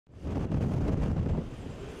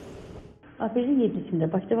Aprelin 7-sində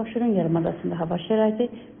Bakıda və Abşeron yarımadasında hava şəraiti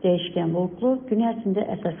dəyişkən buludlu, gün ərzində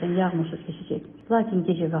əsasən yağmursuz keçəcək. Lakin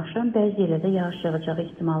gecə və axşam bəzi yerlərdə yağış yağacağı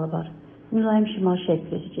ehtimalı var. Mülayim şimal-şərq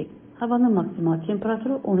keçəcək. Havanın maksimal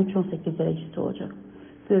temperaturu 13-18 dərəcə isti olacaq.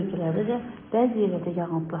 Bölgələrdə də bəzi yerlərdə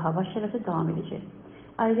yağıntılı hava şəraiti davam edəcək.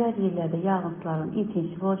 Ayrı-ayrı yerlərdə yağıntıların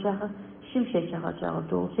intensiv olacağı, şimşək yağacağı,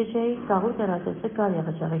 dolu çəkəcəyi, dağlıq ərazidə qar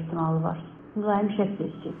yağacağı ehtimalı var. Mülayim şərq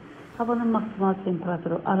keçəcək. Havanın maksimal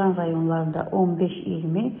temperaturu Aran rayonlarında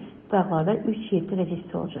 15-20, dağlarda 3-7 dərəcə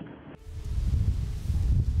isti olacaq.